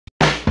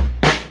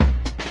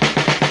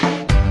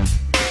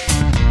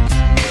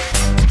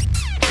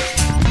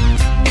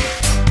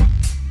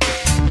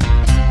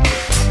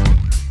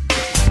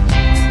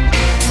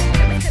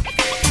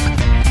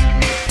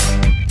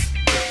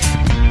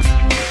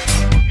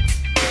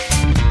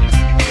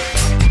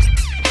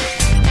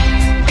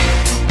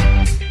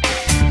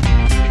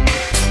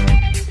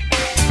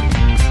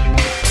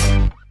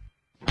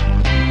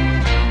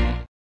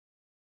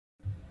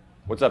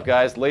What's up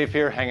guys, Leif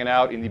here, hanging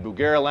out in the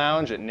BUGERA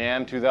lounge at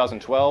NAMM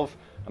 2012.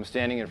 I'm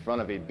standing in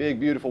front of a big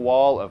beautiful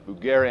wall of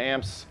BUGERA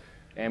amps,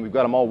 and we've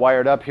got them all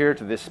wired up here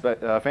to this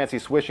fancy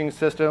switching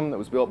system that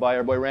was built by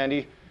our boy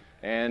Randy,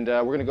 and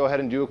we're going to go ahead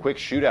and do a quick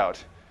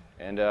shootout.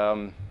 And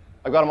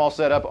I've got them all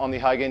set up on the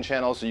high gain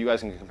channel so you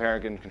guys can compare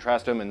and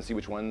contrast them and see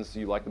which ones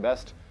you like the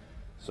best.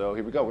 So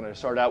here we go, we're going to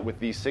start out with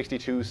the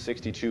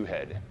 6262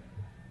 head.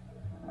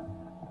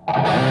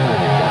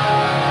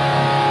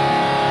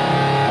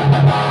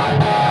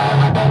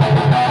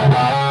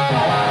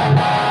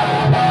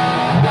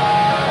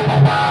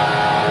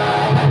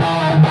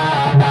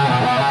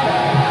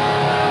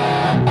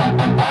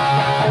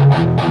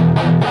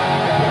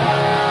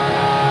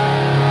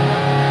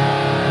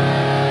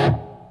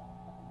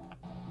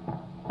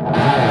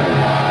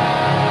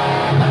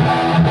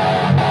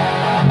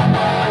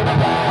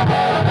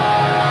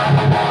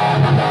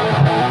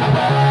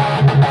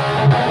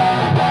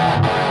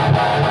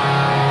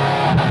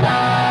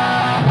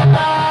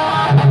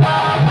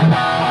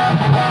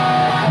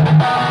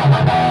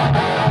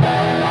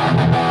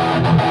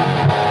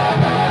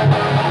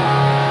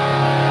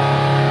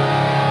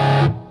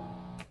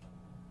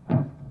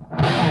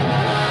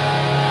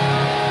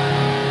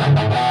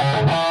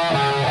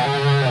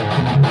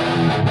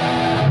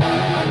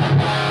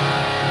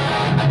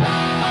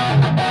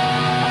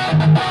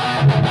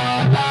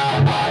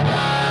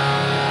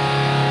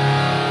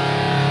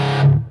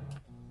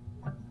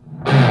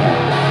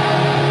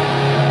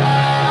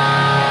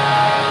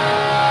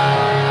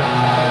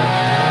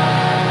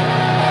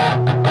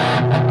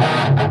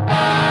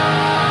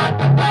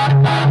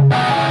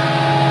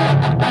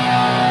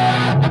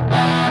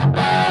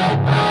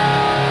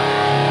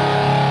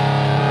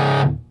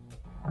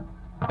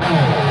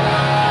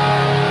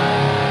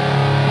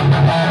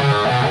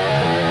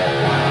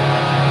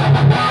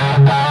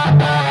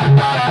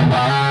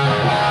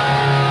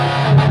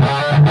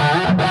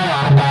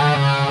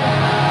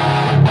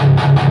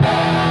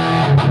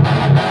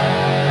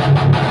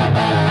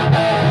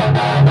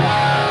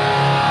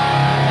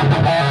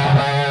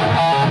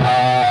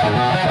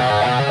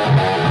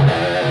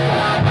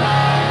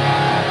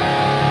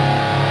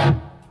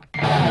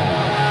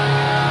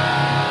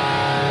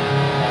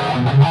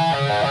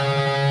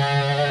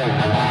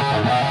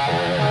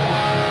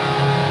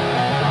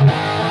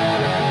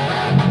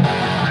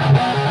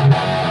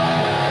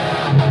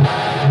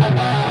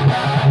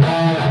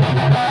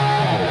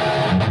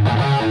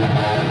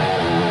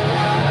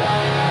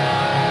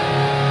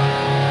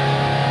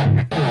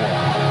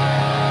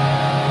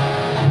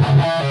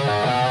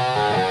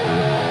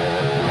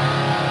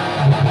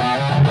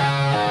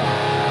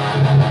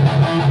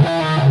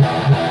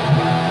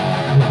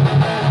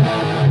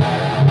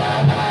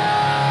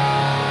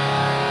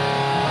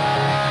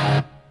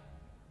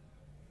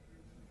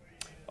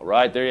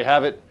 Alright, there you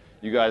have it.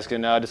 You guys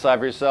can decide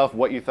for yourself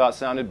what you thought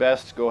sounded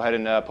best. Go ahead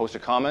and post a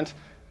comment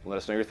and let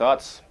us know your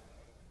thoughts.